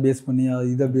அதை பேஸ் பண்ணி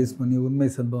இதை பேஸ் பண்ணி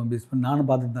உண்மை சம்பவம் பேஸ் பண்ணி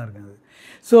நானும் பார்த்துட்டு தான் இருக்கேன்.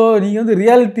 ஸோ நீங்கள் வந்து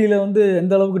ரியாலிட்டியில் வந்து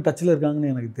எந்த அளவுக்கு டச்சில்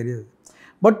இருக்காங்கன்னு எனக்கு தெரியாது.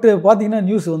 பட் பார்த்தீங்கன்னா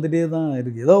நியூஸ் வந்துகிட்டே தான்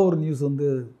இருக்குது. ஏதோ ஒரு நியூஸ் வந்து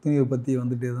துணிவை பற்றி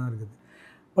வந்துகிட்டே தான் இருக்குது.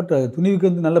 பட் துணிவுக்கு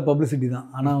வந்து நல்ல பப்ளிசிட்டி தான்.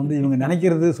 ஆனால் வந்து இவங்க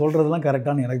நினைக்கிறது சொல்கிறதெல்லாம்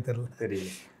கரெக்டானு எனக்கு தெரியல.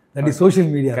 That is social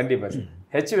media. கண்டிப்பாக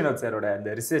சார். வினோத் சாரோட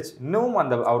அந்த ரிசர்ச் இன்னும்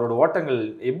அந்த அவரோட ஓட்டங்கள்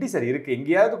எப்படி சார் இருக்குது?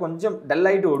 எங்கேயாவது கொஞ்சம் டல்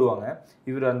ஆகிட்டு ஓடுவாங்க.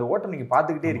 இவர் அந்த ஓட்டம் நீங்கள்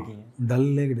பார்த்துக்கிட்டே இருக்கீங்க.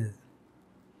 டல்லே கிடையாது.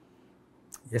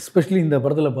 எஸ்பெஷலி இந்த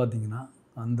படத்தில் பார்த்தீங்கன்னா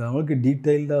அந்த அளவுக்கு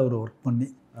டீட்டெயில்டாக அவர் ஒர்க் பண்ணி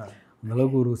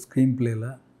அந்தளவுக்கு ஒரு ஸ்க்ரீன் பிளேயில்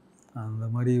அந்த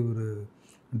மாதிரி ஒரு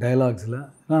டயலாக்ஸில்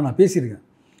நான் பேசியிருக்கேன்.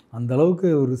 அந்த அளவுக்கு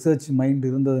ஒரு ரிசர்ச் மைண்ட்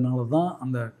இருந்ததுனால தான்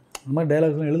அந்த மாதிரி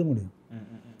டயலாக்ஸ்லாம் எழுத முடியும்.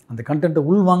 அந்த கண்டென்ட்டை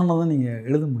உள் வாங்கினா தான் நீங்கள்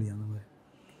எழுத முடியும் அந்த மாதிரி.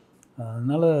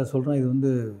 அதனால் சொல்கிறேன், இது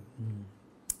வந்து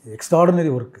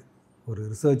எக்ஸ்ட்ராடினரி ஒர்க்கு. ஒரு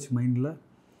ரிசர்ச் மைண்டில்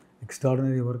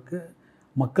எக்ஸ்ட்ராடினரி ஒர்க்கு.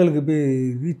 மக்களுக்கு போய்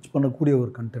ரீச் பண்ணக்கூடிய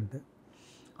ஒரு கண்டென்ட்டு.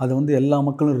 அதை வந்து எல்லா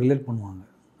மக்களும் ரிலேட் பண்ணுவாங்க.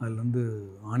 அதில் வந்து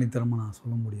ஆணித்தரமாக நான்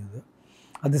சொல்ல முடியாது.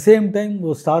 அட் தி சேம் டைம்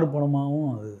ஒரு ஸ்டார் படமாகவும்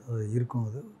அது இருக்கும்.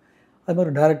 அது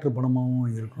மாதிரி டைரக்டர்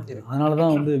படமாகவும் இருக்கும். அதனால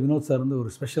தான் வந்து வினோத் சார் வந்து ஒரு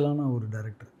ஸ்பெஷலான ஒரு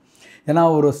டைரக்டர். ஏன்னா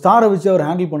ஒரு ஸ்டாரை வச்சு அவர்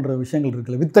ஹேண்டில் பண்ணுற விஷயங்கள்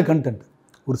இருக்குல்ல, வித் த கண்டென்ட்.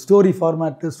 ஒரு ஸ்டோரி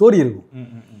ஃபார்மேட்டு ஸ்டோரி இருக்கும்,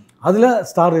 அதில்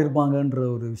ஸ்டார் இருப்பாங்கன்ற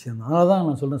ஒரு விஷயம் தான். அதனால தான்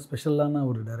நான் சொல்கிறேன் ஸ்பெஷலான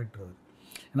ஒரு டைரக்டர் அவர்.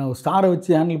 ஏன்னா ஒரு ஸ்டாரை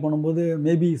வச்சு ஹேண்டில் பண்ணும்போது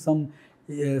மேபி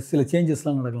சில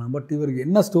சேஞ்சஸ்லாம் நடக்கலாம். பட் இவருக்கு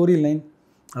என்ன ஸ்டோரி லைன்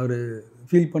அவர்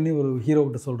ஃபீல் பண்ணி ஒரு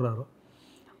ஹீரோக்கிட்ட சொல்கிறாரோ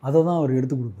அதை தான் அவர்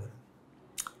எடுத்து கொடுப்பார்.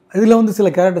 இதில் வந்து சில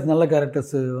கேரக்டர்ஸ், நல்ல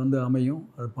கேரக்டர்ஸ் வந்து அமையும்,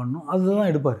 அது பண்ணும், அதுதான்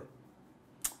எடுப்பார்.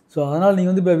 ஸோ அதனால்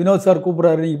நீங்கள் வந்து இப்போ வினோத் சார்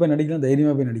கூப்பிட்றாரு, நீங்கள் போய் நடிக்கலாம்,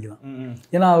 தைரியமாக போய் நடிக்கலாம்.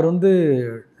 ஏன்னா அவர் வந்து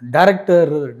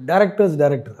டேரக்டர்ஸ்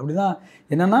டைரக்டர். அப்படின்னா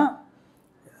என்னென்னா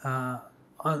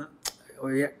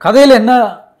கதையில் என்ன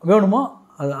வேணுமோ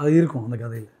அது இருக்கும் அந்த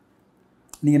கதையில்.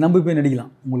 நீங்கள் நம்பி போய்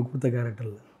நடிக்கலாம் உங்களுக்கு கொடுத்த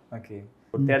கேரக்டரில். ஓகே,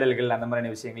 தேடல்கள் அந்த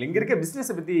மாதிரியான விஷயங்கள். இங்கே இருக்க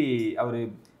பிஸ்னஸை பற்றி அவர்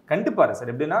கண்டுப்பார்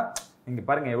சார். எப்படின்னா இங்கே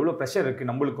பாருங்கள் எவ்வளோ ப்ரெஷர் இருக்குது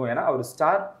நம்மளுக்கும். ஏன்னா அவர்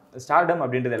ஸ்டார்டம்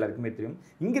அப்படின்றது எல்லாருக்குமே தெரியும்.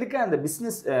 இங்கே இருக்க அந்த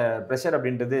பிஸ்னஸ் ப்ரெஷர்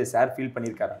அப்படின்றது சார் ஃபீல்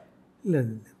பண்ணியிருக்காரா? இல்லை,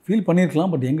 ஃபீல்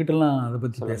பண்ணியிருக்கலாம். பட் எங்கிட்டலாம் அதை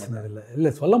பற்றி பேசுனது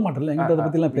இல்லை சொல்ல மாட்டேன்ல, எங்கிட்ட அதை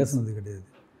பற்றிலாம் பேசுனது கிடையாது.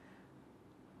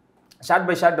 ஷார்ட்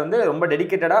பை ஷார்ட் வந்து ரொம்ப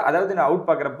டெடிக்கேட்டடாக, அதாவது நான் அவுட்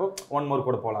பார்க்குறப்போ 1 மோர்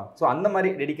கூட போகலாம். ஸோ அந்த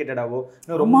மாதிரி டெடிக்கேட்டடாகவோ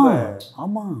ரொம்ப.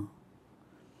 ஆமாம்,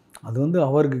 அது வந்து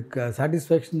அவருக்கு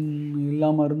சாட்டிஸ்ஃபேக்ஷன்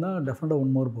இல்லாமல் இருந்தால் டெஃபினட்டாக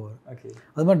 1 மோர் போவார். ஓகே,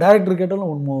 அது மாதிரி டேரக்டர்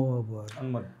கேட்டாலும் 1 மோர் போவார்.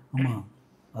 ஆமாம்,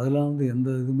 அதெல்லாம் வந்து எந்த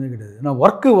இதுவுமே கிடையாது. ஏன்னா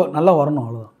ஒர்க்கு நல்லா வரணும்,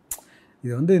 அவ்வளோதான்.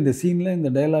 இது வந்து இந்த சீனில் இந்த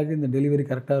டைலாக், இந்த டெலிவரி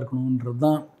கரெக்டாக இருக்கணுன்றது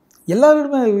தான்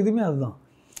எல்லாருமே இதுவுமே. அதுதான்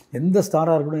எந்த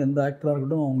ஸ்டாராக இருக்கட்டும், எந்த ஆக்டராக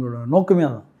இருக்கட்டும், அவங்களோட நோக்கமே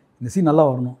அதுதான். இந்த சீன் நல்லா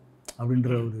வரணும்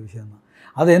அப்படின்ற ஒரு விஷயந்தான்.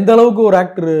 அதை எந்த அளவுக்கு ஒரு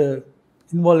ஆக்டர்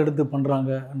இன்வால்வ் எடுத்து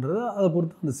பண்ணுறாங்கன்றது அதை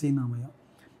பொறுத்து அந்த சீன் அமையும்.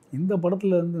 இந்த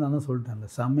படத்தில் வந்து நான் தான் சொல்லிட்டேன்ல,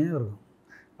 செம்மையாக இருக்கும்.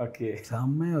 ஓகே,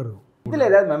 செம்மையாக இருக்கும். இதில்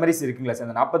ஏதாவது மெமரிஸ் இருக்குங்களா சார்?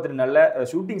 அந்த 42 நாளில்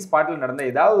ஷூட்டிங் ஸ்பாட்டில் நடந்த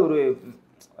ஏதாவது ஒரு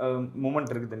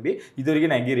மூமெண்ட் இருக்குது தம்பி, இது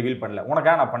வரைக்கும் நான் எங்கேயும் ரிவீல் பண்ணல,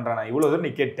 உனக்காக நான் பண்ணுறேன், நான் இவ்வளோ தூரம்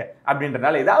நீ கேட்டேன்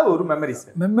அப்படின்றனால ஏதாவது ஒரு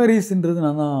மெமரிஸ்ன்றது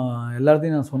நான் தான்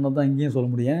எல்லாத்தையும் நான் சொன்னது தான் இங்கேயும் சொல்ல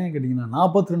முடியும். ஏன் கேட்டிங்கன்னா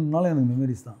 42 நாள் எனக்கு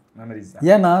மெமரிஸ் தான்.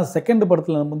 ஏன்னா செகண்ட்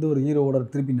படத்தில் நம்ம வந்து ஒரு ஹீரோவோட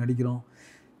திருப்பி நடிக்கிறோம்.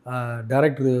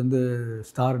 டைரக்டர் வந்து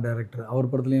ஸ்டார் டைரக்டர்,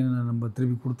 அவர் படத்துலேயும் நம்ம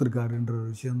திருப்பி கொடுத்துருக்காருன்ற ஒரு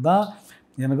விஷயந்தான்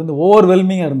எனக்கு வந்து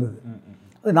ஓவர்வெல்மிங்காக இருந்தது.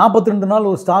 அது 42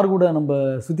 நாள் ஒரு ஸ்டார் கூட நம்ம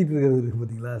சுற்றிட்டு இருக்கிறது இருக்குது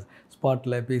பார்த்தீங்களா,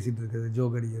 ஸ்பாட்டில் பேசிகிட்டு இருக்கிறது,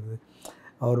 ஜோக் அடிக்கிறது,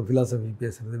 அவர் ஃபிலாசபி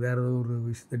பேசுகிறது, வேறு ஏதோ ஒரு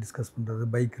விஷயத்தை டிஸ்கஸ் பண்ணுறது,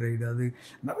 பைக் ரைடு, அது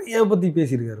நிறைய பற்றி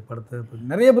பேசியிருக்காரு, படத்தை பற்றி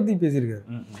நிறைய பற்றி பேசியிருக்காரு.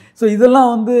 ஸோ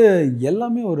இதெல்லாம் வந்து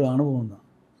எல்லாமே ஒரு அனுபவம் தான்.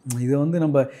 இதை வந்து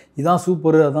நம்ம இதான்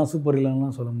சூப்பர் அதான் சூப்பர்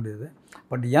இல்லைன்னா சொல்ல முடியாது.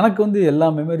 பட் எனக்கு வந்து எல்லா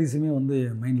மெமரிஸுமே வந்து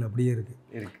என் மைண்டில் அப்படியே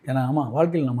இருக்குது. ஏன்னா ஆமாம்,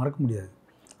 வாழ்க்கையில் நான் மறக்க முடியாது.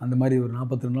 அந்த மாதிரி ஒரு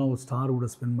 42 நாள் ஒரு ஸ்டார் கூட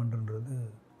ஸ்பெண்ட் பண்ணுறது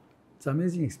இட்ஸ்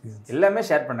அமேசிங் எக்ஸ்பீரியன்ஸ். எல்லாமே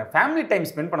ஷேர் பண்ணேன். ஃபேமிலி டைம்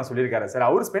ஸ்பெண்ட் பண்ண சொல்லியிருக்காரா சார்?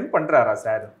 அவர் ஸ்பெண்ட் பண்ணுறாரா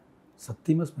சார்?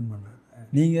 சத்தியமாக ஸ்பெண்ட் பண்ணுறாரு.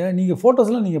 நீங்கள்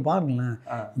ஃபோட்டோஸ்லாம் நீங்கள் பாருங்களேன்.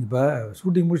 இப்போ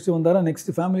ஷூட்டிங் முடிச்சுட்டு வந்தாரா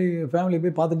நெக்ஸ்ட்டு ஃபேமிலியை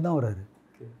போய் பார்த்துட்டு தான் வராரு.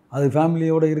 அது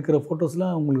ஃபேமிலியோடு இருக்கிற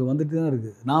ஃபோட்டோஸ்லாம் உங்களுக்கு வந்துட்டு தான்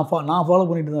இருக்குது. நான் ஃபாலோ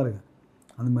பண்ணிட்டு தான் இருக்கேன்.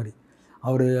 அந்த மாதிரி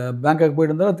அவர் பேங்காக்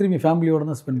போயிட்டு இருந்தாலும் திரும்பி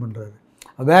ஃபேமிலியோடு தான் ஸ்பெண்ட் பண்ணுறாரு.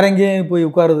 வேற எங்கேயும் போய்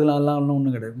உட்காரதுலாம் எல்லாம்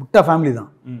ஒன்றும் கிடையாது. முட்டா ஃபேமிலி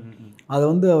தான். அதை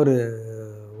வந்து அவர்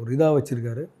ஒரு இதாக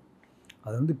வச்சுருக்காரு.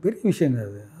 அது வந்து பெரிய விஷயங்க.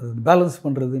 அது பேலன்ஸ்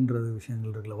பண்ணுறதுன்றது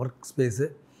விஷயங்கள் இருக்குல்ல. Work space,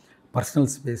 personal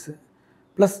space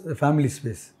plus family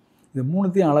space, இது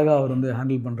மூணுத்தையும் அழகாக அவர் வந்து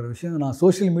ஹேண்டில் பண்ணுற விஷயம் நான்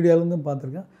சோஷியல் மீடியாவிலேருந்தும்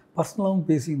பார்த்துருக்கேன், பர்சனலாகவும்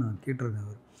பேசி நான் கேட்டிருக்கேன்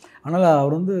அவர். அதனால்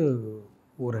அவர் வந்து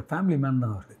ஒரு ஃபேமிலி மேன்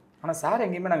தான் அவர். ஆனால் சார்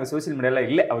எங்கேயுமே நாங்கள் சோஷியல் மீடியாவில்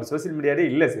இல்லை, அவர் சோஷியல் மீடியாவே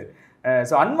இல்லை சார்.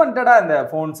 ஸோ அன்வான்டாக அந்த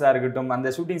ஃபோன்ஸாக இருக்கட்டும், அந்த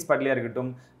ஷூட்டிங் ஸ்பாட்லேயே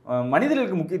இருக்கட்டும்,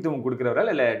 மனிதர்களுக்கு முக்கியத்துவம்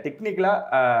கொடுக்குறவரால் இல்லை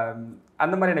டெக்னிக்கலாக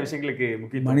அந்த மாதிரியான விஷயங்களுக்கு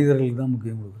முக்கியம்? மனிதர்களுக்கு தான்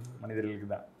முக்கியம் கொடுக்குறது. மனிதர்களுக்கு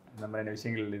தான் அந்த மாதிரியான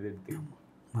விஷயங்கள் இது எடுத்து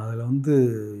அதில் வந்து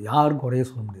யாரும் குறைய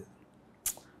சொல்ல முடியாது.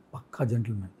 பக்கா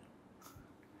ஜென்டில்மேன்.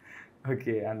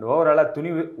 ஓகே. அண்ட் ஓவராலாக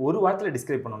துணிவு ஒரு வார்த்தையில்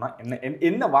டிஸ்கிரைப் பண்ணோன்னா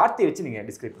என்ன வார்த்தையை வச்சு நீங்கள்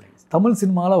டிஸ்கிரைப் பண்ணுவீங்க? தமிழ்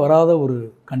சினிமாவில் வராத ஒரு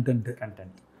கண்டென்ட்.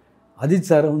 அஜித்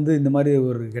சாரை வந்து இந்த மாதிரி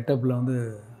ஒரு கெட்டப்பில் வந்து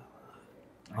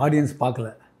ஆடியன்ஸ் பார்க்கல,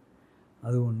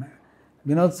 அது ஒன்று.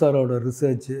 வினோத் சாரோட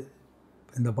ரிசர்ச்சு,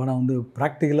 இந்த படம் வந்து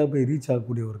ப்ராக்டிக்கலாக போய் ரீச்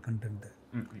ஆகக்கூடிய ஒரு கண்டென்ட்டு.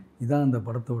 இதுதான் இந்த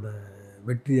படத்தோட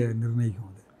வெற்றியை நிர்ணயிக்கும்.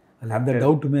 அது அந்த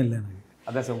டவுட்டுமே இல்லை எனக்கு.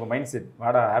 அதான் சார் உங்கள் மைண்ட் செட்.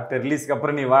 வாடா ஆஃப்டர் ரிலீஸ்க்கு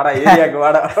அப்புறம் நீ வாடா ஏரியாவுக்கு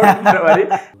வாடா அப்படின்ற மாதிரி.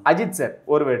 அஜித் சார்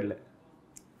ஒரு வேர்டில்?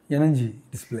 Energy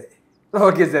display.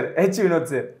 Okay sir.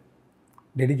 Vinod sir?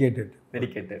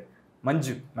 Dedicated.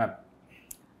 மஞ்சு மேம்?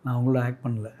 நான் அவங்களோட ஆக்ட்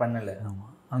பண்ணல. ஆமாம்,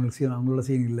 அவங்களோட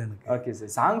சீன் இல்லை எனக்கு. Okay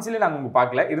sir. சாங்ஸ்லேயே நாங்கள் உங்கள்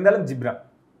பார்க்கல, இருந்தாலும் ஜிப்ரா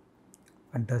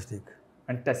ஃபேண்டாஸ்டிக்.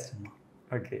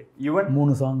 ஓகே. யுவன்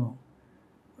 3 சாங்கும்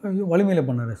வலிமையில்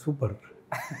பண்ணார். சூப்பர்.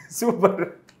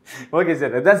 Okay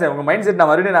sir. அதான் சார் உங்கள் மைண்ட் செட். நான்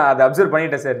மறுபடியும் நான் அதை அப்சர்வ்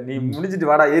பண்ணிட்டேன் சார். நீ முடிஞ்சிட்டு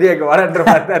வாடா ஏரியாவுக்கு வாடான்ற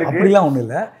மாதிரி தான் இருக்குது. அப்படிலாம் ஒன்றும்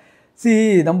இல்லை.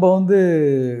 நம்ம வந்து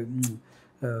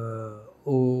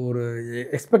ஒரு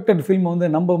எக்ஸ்பெக்டட் ஃபில்மை வந்து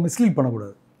நம்ம மிஸ்லீட்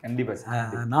பண்ணக்கூடாது. கண்டிப்பாக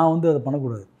சார். நான் வந்து அதை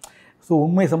பண்ணக்கூடாது. ஸோ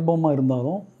உண்மை சம்பவமாக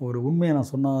இருந்தாலும், ஒரு உண்மையை நான்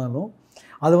சொன்னாலும்,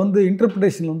 அதை வந்து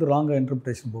இன்டர்பிரிட்டேஷனில் வந்து ராங்காக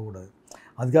இன்டர்பிரிட்டேஷன் போகக்கூடாது.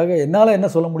 அதுக்காக என்னால் என்ன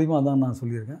சொல்ல முடியுமோ அதான் நான்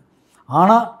சொல்லியிருக்கேன்.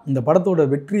 ஆனால் இந்த படத்தோட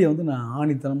வெற்றியை வந்து நான்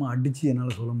ஆணித்தனமாக அடித்து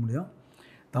என்னால் சொல்ல முடியும்.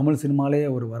 தமிழ் சினிமாலே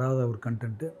ஒரு வராத ஒரு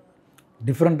கண்டென்ட்டு,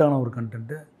 டிஃப்ரெண்ட்டான ஒரு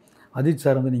கண்டென்ட்டு. அஜித்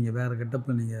சார் வந்து நீங்கள் வேறு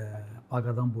கெட்டப்பில் நீங்கள்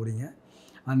பார்க்க தான் போகிறீங்க.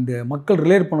 அண்டு மக்கள்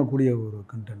ரிலேட் பண்ணக்கூடிய ஒரு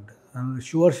கண்டென்ட்டு. அதனால்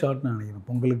ஷுவர் ஷாட் நான் நினைக்கிறேன்.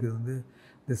 பொங்கலுக்கு வந்து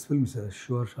this film is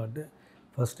sure shot.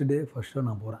 First show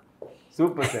நான் போகிறேன்.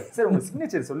 Super sir. சார் உங்கள்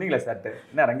சிக்னேச்சர் சொன்னீங்களா சார்?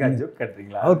 என்ன ரங்கா ஜோக்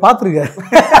கட்டுறீங்களா? அவர் பார்த்துருக்காரு.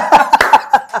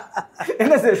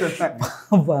 என்ன சார் சொன்னாங்க?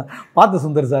 பார்த்த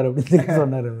சுந்தர் சார் அப்படின்னு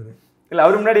சொன்னார் அவர். இல்லை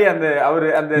அவர் முன்னாடி அவர்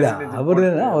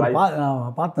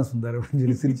பார்த்தேன் சுந்தர் அப்படின்னு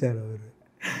சொல்லி சிரிச்சார் அவர்.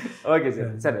 Okay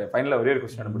sir. சார் ஃபைனலாக ஒரே ஒரு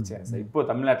கொஸ்டின் அனுப்பிச்சேன் சார். இப்போ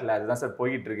தமிழ்நாட்டில் அதுதான் சார்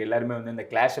போயிட்டு இருக்கு. எல்லாருமே வந்து இந்த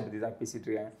கிளாஷை பற்றி தான் பேசிட்டு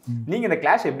இருக்காங்க. நீங்கள் இந்த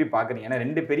கிளாஷை எப்படி பார்க்குறீங்க? ஏன்னா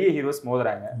 2 பெரிய ஹீரோஸ்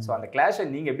மோதுறாங்க. ஸோ அந்த கிளாஷை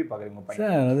நீங்கள் எப்படி பார்க்குறீங்க?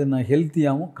 சார் அது நான்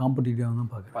ஹெல்த்தியாகவும் காம்படிட்டிவாகவும்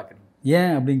தான் பார்க்குறேன்.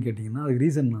 ஏன் அப்படின்னு கேட்டிங்கன்னா அதுக்கு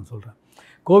ரீசன் நான் சொல்கிறேன்.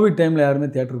 கோவிட் டைமில் யாருமே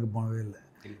தேட்டருக்கு போனவே இல்லை.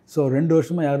 ஸோ 2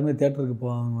 வருஷமாக யாருமே தேட்டருக்கு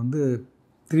போவாங்க வந்து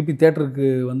திருப்பி தேட்டருக்கு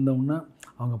வந்தோம்னா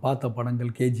அவங்க பார்த்த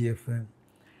படங்கள் KGF,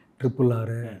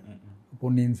 RRR,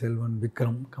 Ponniyin Selvan,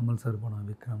 Vikram, Kamal sir படம்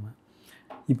விக்ரம்,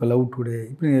 இப்போ லவ் டுடே,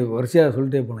 இப்படி வரிசையாக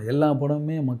சொல்லிட்டே போனோம். எல்லா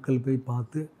படமுமே மக்கள் போய்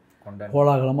பார்த்து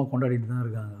கோலாகலமாக கொண்டாடிட்டு தான்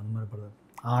இருக்காங்க அந்த மாதிரி படம்.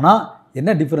 ஆனால்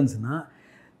என்ன டிஃப்ரென்ஸ்னால்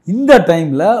இந்த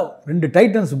டைமில் 2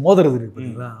 டைட்டன்ஸ் மோதுறது இருக்குது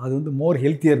பார்த்தீங்களா, அது வந்து மோர்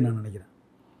ஹெல்த்தியர் நான் நினைக்கிறேன்.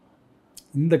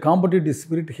 இந்த காம்படிட்டிவ்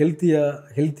ஸ்பிரிட்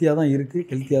ஹெல்த்தியாக தான் இருக்குது,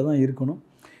 ஹெல்த்தியாக தான் இருக்கணும்.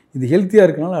 இது ஹெல்த்தியாக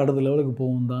இருக்கனால அடுத்த லெவலுக்கு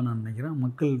போகும் தான் நான் நினைக்கிறேன்.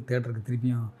 மக்கள் தேட்டருக்கு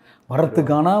திருப்பியும்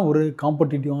வரத்துக்கான ஒரு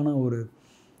காம்படிட்டிவான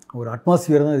ஒரு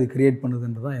அட்மாஸ்பியர் தான் இது கிரியேட்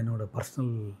பண்ணுதுன்றது தான் என்னோடய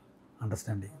பர்சனல்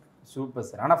அண்டர்ஸ்டாண்டிங். Super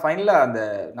sir. ஆனால் ஃபைனலாக அந்த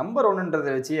நம்பர்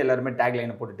 1ன்றதை வச்சு எல்லாருமே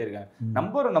டேக்லைனை போட்டுகிட்டே இருக்காங்க.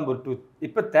 நம்பர் 2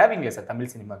 இப்போ தேவைங்களே சார்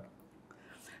தமிழ் சினிமாவுக்கு?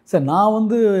 சார் நான்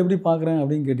வந்து எப்படி பார்க்குறேன்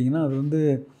அப்படின்னு கேட்டிங்கன்னா அது வந்து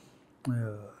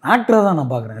ஆக்டராக தான்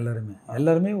நான் பார்க்குறேன்.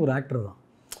 எல்லாருமே ஒரு ஆக்டர் தான்.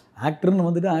 ஆக்டர்னு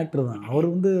வந்துட்டு ஆக்டர் தான். அவர்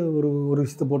வந்து ஒரு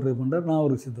விஷயத்தை போர்ட்ரே பண்ணுறாரு, நான்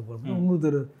ஒரு விஷயத்தை போடுறேன்,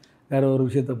 இன்னொருத்தர் வேறு ஒரு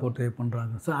விஷயத்தை போர்ட்ரே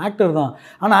பண்ணுறாங்க. ஸோ ஆக்டர் தான்.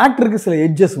 ஆனால் ஆக்டருக்கு சில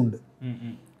எட்ஜஸ் உண்டு.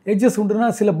 எட்ஜஸ் உண்டுன்னா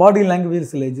சில பாடி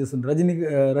லாங்குவேஜ் சில எட்ஜஸ் உண்டு.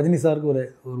 ரஜினி சாருக்கு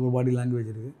ஒரு பாடி லாங்குவேஜ்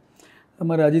இருக்குது. அது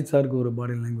மாதிரி அஜித் சாருக்கு ஒரு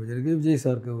பாடி லாங்குவேஜ் இருக்குது, விஜய்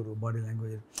சாருக்கு ஒரு பாடி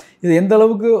லாங்குவேஜ் இருக்குது. இது எந்த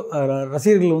அளவுக்கு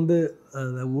ரசிகர்கள் வந்து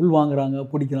உள் வாங்குறாங்க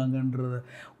பிடிக்கிறாங்கன்றத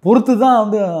பொறுத்து தான்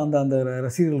வந்து அந்த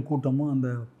ரசிகர்கள் கூட்டமும்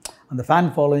அந்த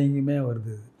ஃபேன் ஃபாலோயிங்குமே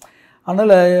வருது.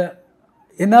 அதனால்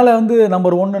என்னால் வந்து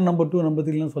நம்பர் 1, நம்பர் 2, நம்பர்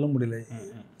 3லாம் சொல்ல முடியல.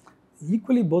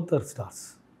 Equally both are stars.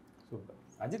 Super.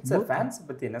 Ajith sir fans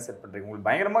பற்றி என்ன சார் பண்ணுறீங்க? உங்களுக்கு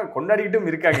பயங்கரமாக கொண்டாடிக்கிட்டும்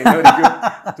இருக்காங்க. இன்ன வரைக்கும்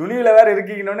துணிவில் வேறு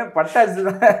இருக்கீங்கன்னொன்னே பட்டாசு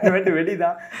தான் வெடி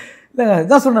தான். இல்லைங்க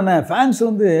இதான் சொன்னேன்னே, ஃபேன்ஸ்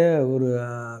வந்து ஒரு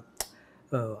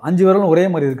 5 விரலும் ஒரே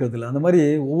மாதிரி இருக்கிறதில்ல. அந்த மாதிரி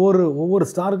ஒவ்வொரு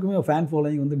ஸ்டாருக்குமே ஃபேன்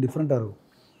ஃபாலோயிங் வந்து டிஃப்ரெண்ட்டாக இருக்கும்.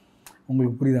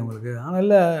 உங்களுக்கு புரியுதா உங்களுக்கு?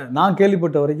 அதனால் நான்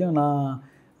கேள்விப்பட்ட வரைக்கும் நான்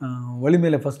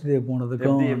வலிமையில் ஃபஸ்ட் டே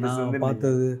போனதுக்கும் நான்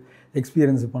பார்த்தது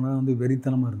எக்ஸ்பீரியன்ஸ் பண்ண வந்து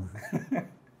வெறித்தனமாக இருந்தது.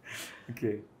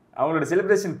 ஓகே, அவங்களோட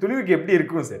செலிப்ரேஷன் துணிவுக்கு எப்படி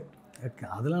இருக்கும் சார்?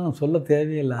 அதெல்லாம் நான் சொல்ல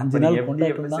தேவையில்லை. 5 நாள்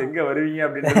கொண்டாட்டம் எங்கே வருவீங்க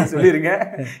அப்படின்னு சொல்லிடுங்க.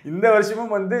 இந்த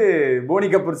வருஷமும் வந்து போனி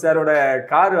கபூர் சாரோட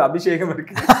கார் அபிஷேகம்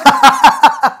இருக்கு.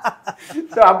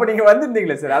 ஸோ அப்போ நீங்கள்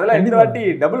வந்திருந்தீங்களே சார், அதெல்லாம் இந்த வாட்டி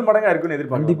டபுள் மடங்காக இருக்குன்னு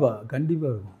எதிர்பார்க்க.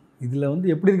 கண்டிப்பாக இருக்கும். இதில் வந்து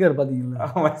எப்படி இருக்காரு பார்த்தீங்களா?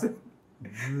 ஆமாம் சார்,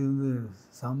 இது வந்து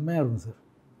செம்மையாக இருக்கும் சார்.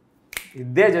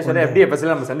 இதே ஜோஷோட எப்படி எப்போ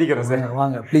நம்ம சந்திக்கிறோம் சார்.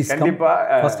 வாங்க ப்ளீஸ்.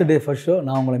 கண்டிப்பாக ஃபர்ஸ்ட் டே ஃபர்ஸ்ட் ஷோ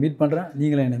நான் உங்களை மீட் பண்ணுறேன்,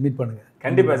 நீங்களே என்னை மீட் பண்ணுங்கள்.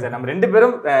 கண்டிப்பாக சார். நம்ம 2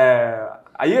 பேரும்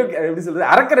ஐயோ எப்படி சொல்றது,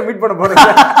 அரக்கரை மீட் பண்ண போறோம்.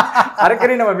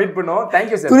 அரக்கரையும் நம்ம மீட் பண்ணுவோம்.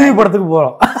 Thank you sir. துணிவு படத்துக்கு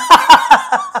போகிறோம்.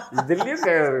 இதுலயும்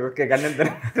ஓகே கண்ணன்.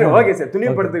 ஓகே சார்,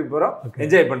 துணிவு படத்துக்கு போகிறோம்,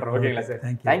 என்ஜாய் பண்ணுறோம். ஓகேங்களா சார்?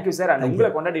 Thank you sir. அண்ட் உங்களை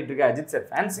கொண்டாடிட்டு இருக்க அஜித் சார்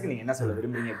ஃபேன்ஸுக்கு நீங்கள் என்ன சொல்ல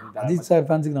விரும்புறீங்க? அஜித் சார்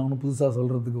ஃபேன்ஸுக்கு நான் ஒன்றும் புதுசாக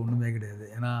சொல்கிறதுக்கு ஒன்றுமே கிடையாது.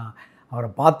 ஏன்னா அவரை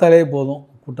பார்த்தாலே போதும்,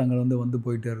 கூட்டங்கள் வந்து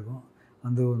போயிட்டே இருக்கும்.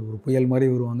 வந்து ஒரு புயல் மாதிரி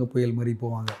வருவாங்க, புயல் மாதிரி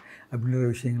போவாங்க அப்படின்ற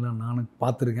விஷயங்கள்லாம் நானும்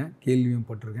பார்த்துருக்கேன், கேள்வியும்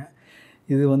பட்டிருக்கேன்.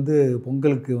 இது வந்து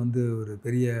பொங்கலுக்கு வந்து ஒரு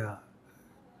பெரிய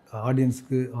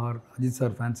ஆடியன்ஸுக்கு ஆர் அஜித்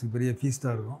சார் ஃபேன்ஸுக்கு பெரிய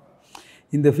ஃபீஸ்ட்டாக இருக்கும்.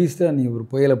 இந்த ஃபீஸ்ட்டை நீங்கள் ஒரு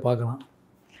புயலை பார்க்கலாம்.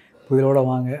 புயலோடு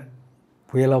வாங்க,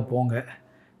 புயலாக போங்க.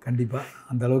 கண்டிப்பாக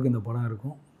அந்த அளவுக்கு இந்த படம்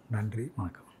இருக்கும். நன்றி,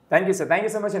 வணக்கம். Thank you sir.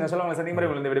 Thank you so much. என்ன சொல்லுவாங்க சார், இந்த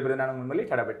மாதிரி விடைபெறுது நான் முன்மொழி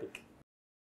கடப்பட்டி.